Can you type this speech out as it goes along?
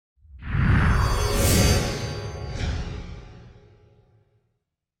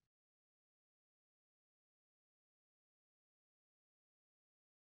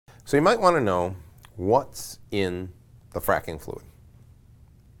So you might want to know what's in the fracking fluid.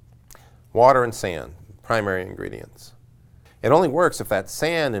 Water and sand, primary ingredients. It only works if that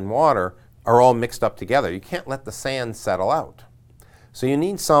sand and water are all mixed up together. You can't let the sand settle out. So you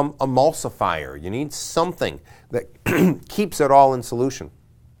need some emulsifier. You need something that keeps it all in solution.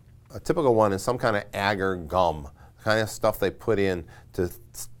 A typical one is some kind of agar gum, the kind of stuff they put in to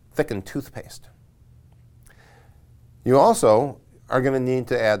thicken toothpaste. You also are going to need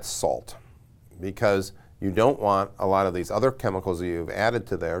to add salt because you don't want a lot of these other chemicals that you've added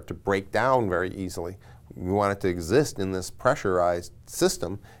to there to break down very easily. You want it to exist in this pressurized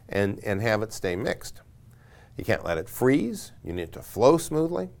system and have it stay mixed. You can't let it freeze. You need it to flow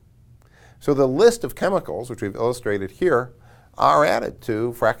smoothly. So the list of chemicals, which we've illustrated here, are added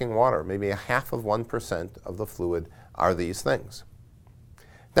to fracking water. Maybe 0.5% of the fluid are these things.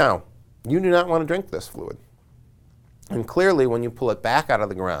 Now, you do not want to drink this fluid. And clearly, when you pull it back out of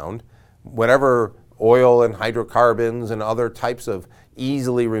the ground, whatever oil and hydrocarbons and other types of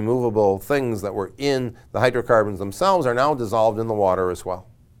easily removable things that were in the hydrocarbons themselves are now dissolved in the water as well.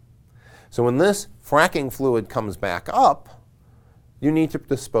 So when this fracking fluid comes back up, you need to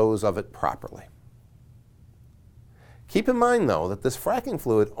dispose of it properly. Keep in mind, though, that this fracking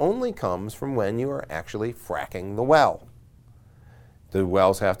fluid only comes from when you are actually fracking the well. Do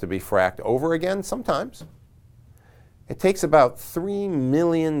wells have to be fracked over again? Sometimes. It takes about 3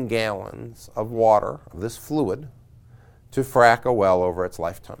 million gallons of water, of this fluid, to frack a well over its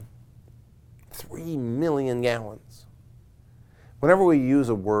lifetime. 3 million gallons. Whenever we use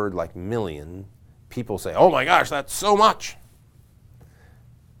a word like million, people say, oh my gosh, that's so much.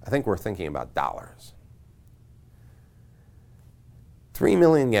 I think we're thinking about dollars. 3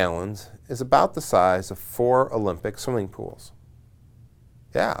 million gallons is about the size of 4 Olympic swimming pools.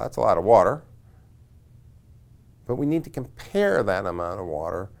 Yeah, that's a lot of water. But we need to compare that amount of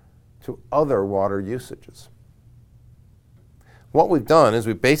water to other water usages. What we've done is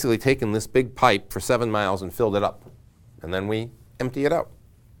we've basically taken this big pipe for 7 miles and filled it up. And then we empty it out.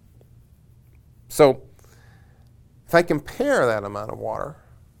 So if I compare that amount of water,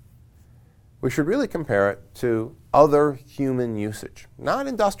 we should really compare it to other human usage. Not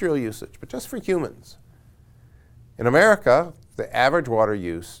industrial usage, but just for humans. In America, the average water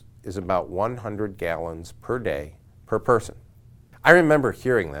use is about 100 gallons per day per person. I remember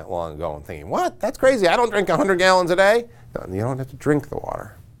hearing that long ago and thinking, what? That's crazy. I don't drink 100 gallons a day. No, you don't have to drink the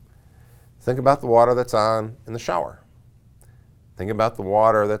water. Think about the water that's on in the shower. Think about the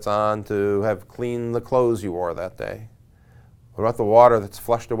water that's on to have cleaned the clothes you wore that day. What about the water that's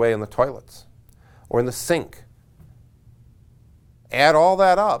flushed away in the toilets or in the sink? Add all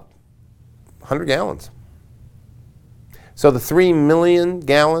that up, 100 gallons. So the 3 million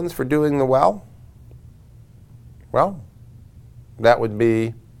gallons for doing the well, that would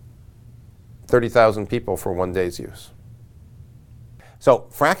be 30,000 people for one day's use. So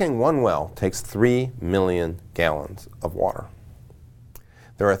fracking one well takes 3 million gallons of water.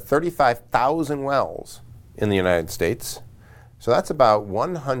 There are 35,000 wells in the United States, so that's about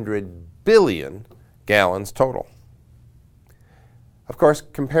 100 billion gallons total. Of course,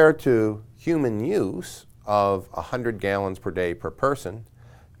 compared to human use of 100 gallons per day per person,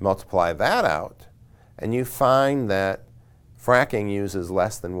 multiply that out, and you find that fracking uses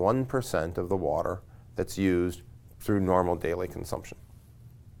less than 1% of the water that's used through normal daily consumption.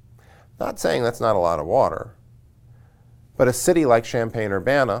 Not saying that's not a lot of water, but a city like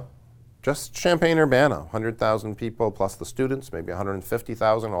Champaign-Urbana, just Champaign-Urbana, 100,000 people plus the students, maybe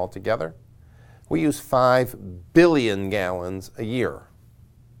 150,000 altogether, we use 5 billion gallons a year.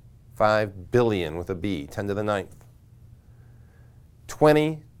 5 billion with a B, 10 to the 9th.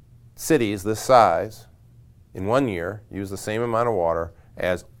 20 cities this size in 1 year use the same amount of water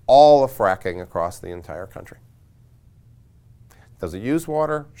as all of fracking across the entire country. Does it use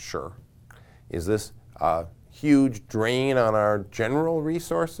water? Sure. Is this a huge drain on our general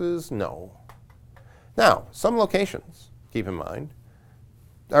resources? No. Now, some locations, keep in mind,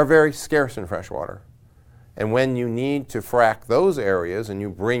 are very scarce in fresh water. And when you need to frack those areas and you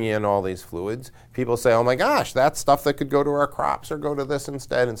bring in all these fluids, people say, oh my gosh, that's stuff that could go to our crops or go to this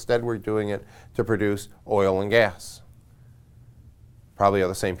instead. Instead, we're doing it to produce oil and gas. Probably are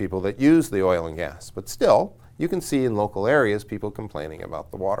the same people that use the oil and gas. But still, you can see in local areas people complaining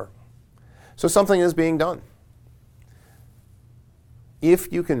about the water. So something is being done.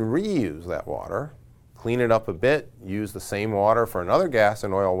 If you can reuse that water, clean it up a bit, use the same water for another gas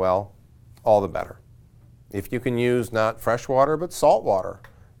and oil well, all the better. If you can use not fresh water, but salt water.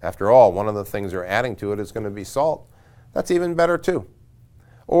 After all, one of the things you're adding to it is going to be salt. That's even better too.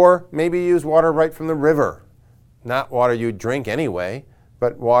 Or maybe use water right from the river. Not water you drink anyway,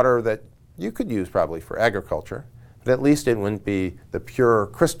 but water that you could use probably for agriculture, but at least it wouldn't be the pure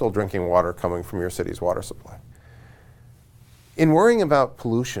crystal drinking water coming from your city's water supply. In worrying about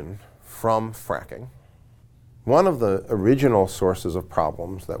pollution from fracking, one of the original sources of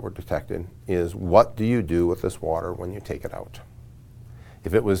problems that were detected is, what do you do with this water when you take it out?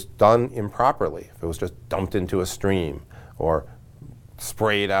 If it was done improperly, if it was just dumped into a stream or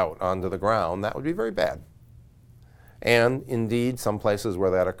sprayed out onto the ground, that would be very bad. And indeed, some places where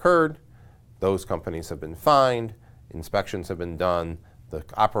that occurred, those companies have been fined, inspections have been done, the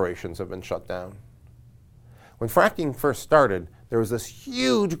operations have been shut down. When fracking first started, there was this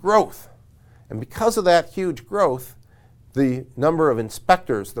huge growth. And because of that huge growth, the number of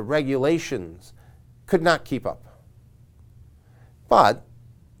inspectors, the regulations, could not keep up. But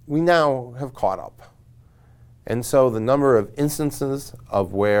we now have caught up. And so the number of instances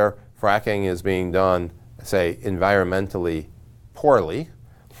of where fracking is being done, say, environmentally poorly,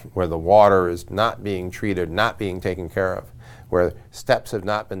 where the water is not being treated, not being taken care of, where steps have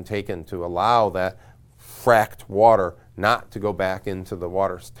not been taken to allow that fracked water not to go back into the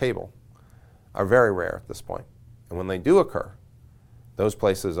water's table, are very rare at this point. And when they do occur, those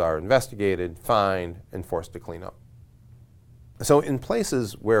places are investigated, fined, and forced to clean up. So in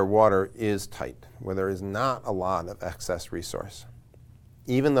places where water is tight, where there is not a lot of excess resource,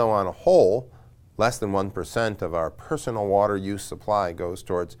 even though on a whole, less than 1% of our personal water use supply goes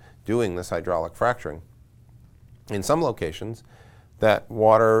towards doing this hydraulic fracturing, in some locations, that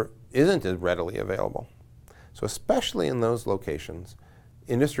water isn't as readily available. So especially in those locations,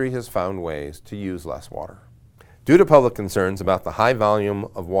 industry has found ways to use less water. Due to public concerns about the high volume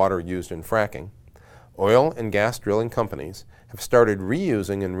of water used in fracking, oil and gas drilling companies have started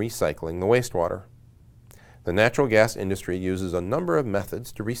reusing and recycling the wastewater. The natural gas industry uses a number of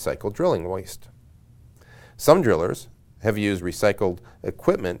methods to recycle drilling waste. Some drillers have used recycled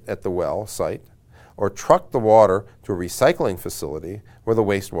equipment at the well site or trucked the water to a recycling facility where the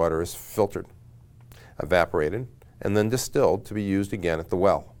wastewater is filtered, evaporated, and then distilled to be used again at the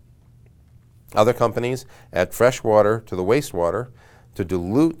well. Other companies add fresh water to the wastewater to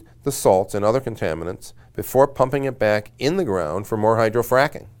dilute the salts and other contaminants before pumping it back in the ground for more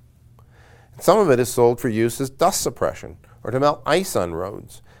hydrofracking. Some of it is sold for use as dust suppression or to melt ice on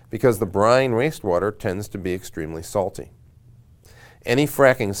roads because the brine wastewater tends to be extremely salty. Any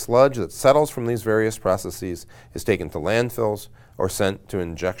fracking sludge that settles from these various processes is taken to landfills or sent to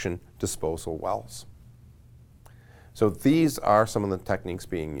injection disposal wells. So these are some of the techniques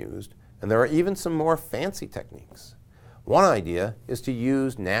being used, and there are even some more fancy techniques. One idea is to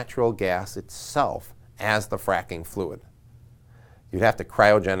use natural gas itself as the fracking fluid. You'd have to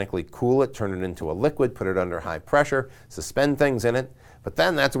cryogenically cool it, turn it into a liquid, put it under high pressure, suspend things in it, but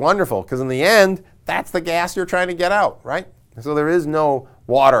then that's wonderful because in the end, that's the gas you're trying to get out, right? So there is no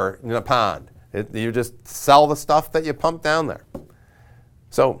water in a pond. You just sell the stuff that you pump down there.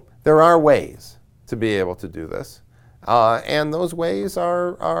 So there are ways to be able to do this. And those ways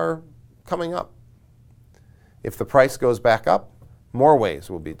are coming up. If the price goes back up, more ways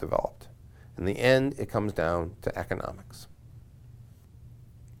will be developed. In the end, it comes down to economics.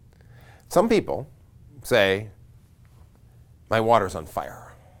 Some people say, my water's on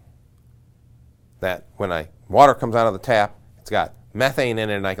fire. That when water comes out of the tap, it's got methane in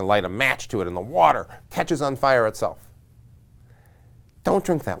it and I can light a match to it and the water catches on fire itself. Don't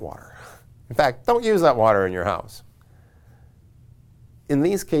drink that water. In fact, don't use that water in your house. In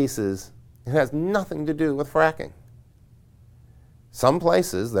these cases, it has nothing to do with fracking. Some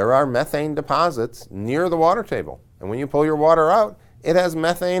places, there are methane deposits near the water table. And when you pull your water out, it has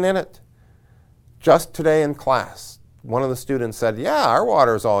methane in it. Just today in class, one of the students said, yeah, our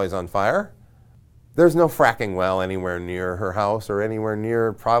water is always on fire. There's no fracking well anywhere near her house or anywhere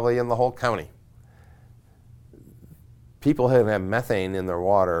near, probably in the whole county. People have had methane in their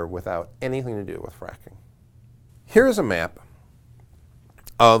water without anything to do with fracking. Here's a map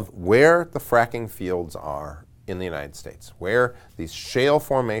of where the fracking fields are in the United States, where these shale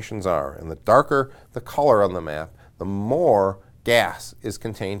formations are. And the darker the color on the map, the more gas is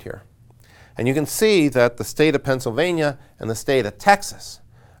contained here. And you can see that the state of Pennsylvania and the state of Texas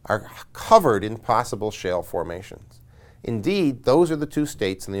are covered in possible shale formations. Indeed, those are the two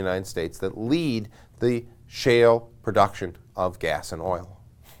states in the United States that lead the shale production of gas and oil.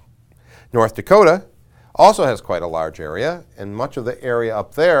 North Dakota also has quite a large area, and much of the area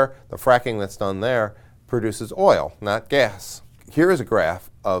up there, the fracking that's done there, produces oil, not gas. Here is a graph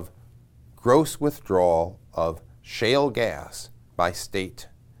of gross withdrawal of shale gas by state.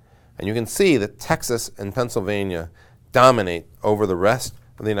 And you can see that Texas and Pennsylvania dominate over the rest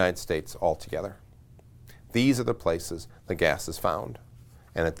of the United States altogether. These are the places the gas is found.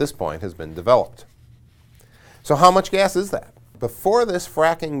 and at this point has been developed. So how much gas is that? Before this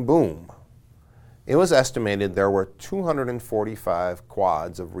fracking boom, it was estimated there were 245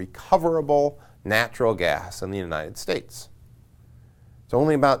 quads of recoverable natural gas in the United States. It's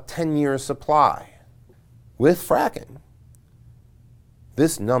only about 10 years' supply. With fracking,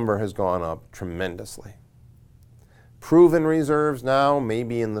 this number has gone up tremendously. Proven reserves now may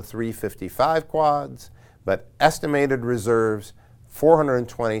be in the 355 quads, but estimated reserves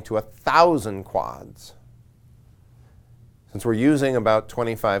 420 to 1,000 quads. Since we're using about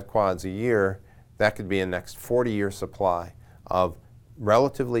 25 quads a year, that could be a next 40-year supply of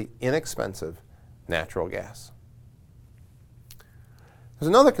relatively inexpensive natural gas. There's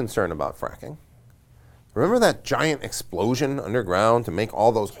another concern about fracking. Remember that giant explosion underground to make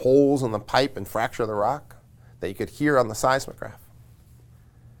all those holes in the pipe and fracture the rock that you could hear on the seismograph?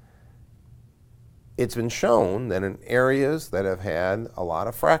 It's been shown that in areas that have had a lot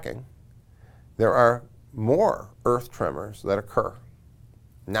of fracking, there are more earth tremors that occur.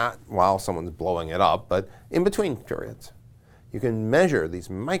 Not while someone's blowing it up, but in between periods. You can measure these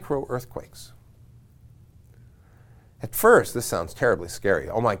microearthquakes. At first, this sounds terribly scary.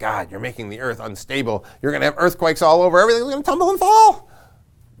 Oh my God, you're making the earth unstable. You're going to have earthquakes all over. Everything's going to tumble and fall.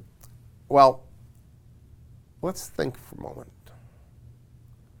 Well, let's think for a moment.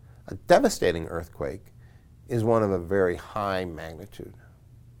 A devastating earthquake is one of a very high magnitude.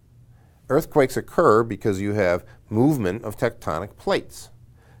 Earthquakes occur because you have movement of tectonic plates.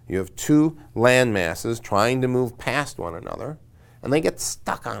 You have two land masses trying to move past one another, and they get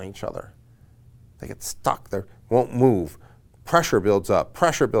stuck on each other. They get stuck. They won't move. Pressure builds up.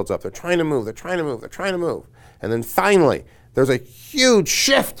 Pressure builds up. They're trying to move. They're trying to move. They're trying to move. And then finally, there's a huge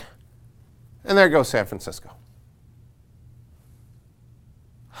shift, and there goes San Francisco.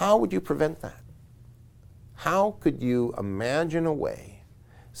 How would you prevent that? How could you imagine a way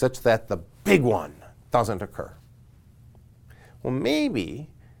such that the big one doesn't occur? Well, maybe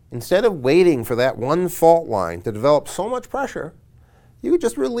instead of waiting for that one fault line to develop so much pressure, you could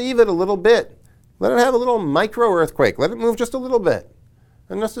just relieve it a little bit. Let it have a little micro-earthquake. Let it move just a little bit,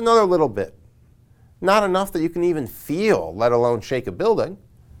 and just another little bit. Not enough that you can even feel, let alone shake a building.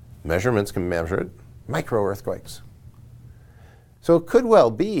 Measurements can measure it. Micro-earthquakes. So it could well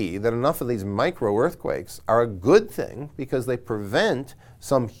be that enough of these micro-earthquakes are a good thing because they prevent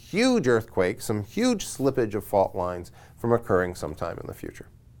some huge earthquake, some huge slippage of fault lines from occurring sometime in the future.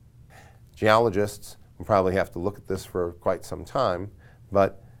 Geologists will probably have to look at this for quite some time,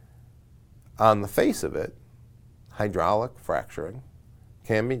 but on the face of it, hydraulic fracturing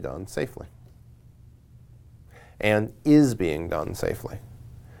can be done safely and is being done safely.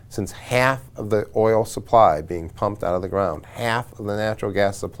 Since half of the oil supply being pumped out of the ground, half of the natural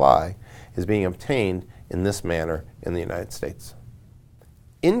gas supply is being obtained in this manner in the United States.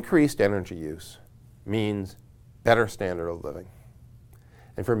 Increased energy use means better standard of living.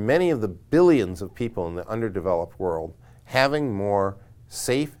 And for many of the billions of people in the underdeveloped world, having more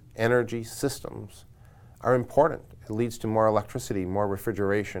safe energy systems are important. It leads to more electricity, more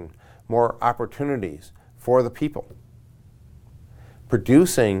refrigeration, more opportunities for the people.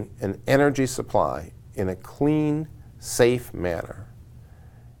 Producing an energy supply in a clean, safe manner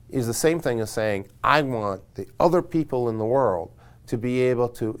is the same thing as saying, I want the other people in the world to be able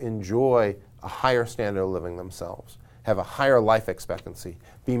to enjoy a higher standard of living themselves, have a higher life expectancy,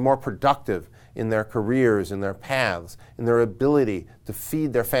 be more productive in their careers, in their paths, in their ability to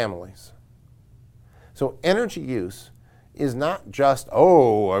feed their families. So energy use is not just,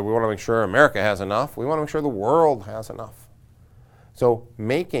 oh, we want to make sure America has enough. We want to make sure the world has enough. So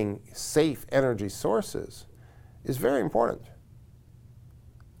making safe energy sources is very important.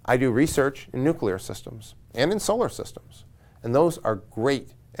 I do research in nuclear systems and in solar systems, and those are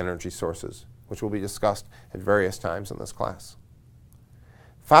great energy sources, which will be discussed at various times in this class.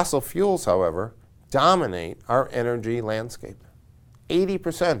 Fossil fuels, however, dominate our energy landscape.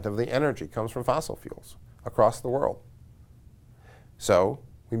 80% of the energy comes from fossil fuels across the world. So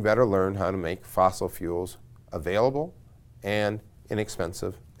we better learn how to make fossil fuels available and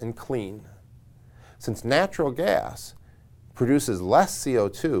inexpensive and clean. Since natural gas produces less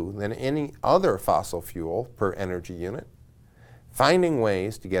CO2 than any other fossil fuel per energy unit, finding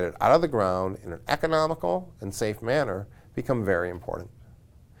ways to get it out of the ground in an economical and safe manner become very important.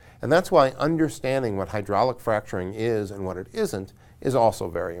 And that's why understanding what hydraulic fracturing is and what it isn't is also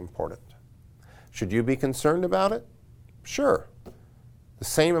very important. Should you be concerned about it? Sure. The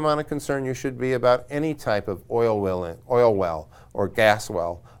same amount of concern you should be about any type of oil well or gas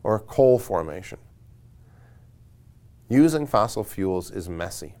well or coal formation. Using fossil fuels is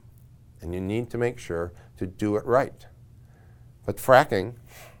messy, and you need to make sure to do it right. But fracking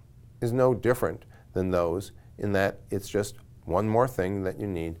is no different than those in that it's just one more thing that you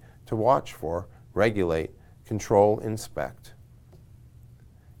need to watch for, regulate, control, inspect.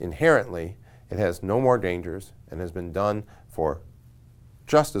 Inherently, it has no more dangers and has been done for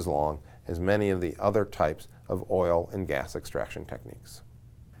just as long as many of the other types of oil and gas extraction techniques.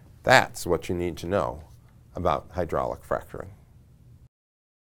 That's what you need to know about hydraulic fracturing.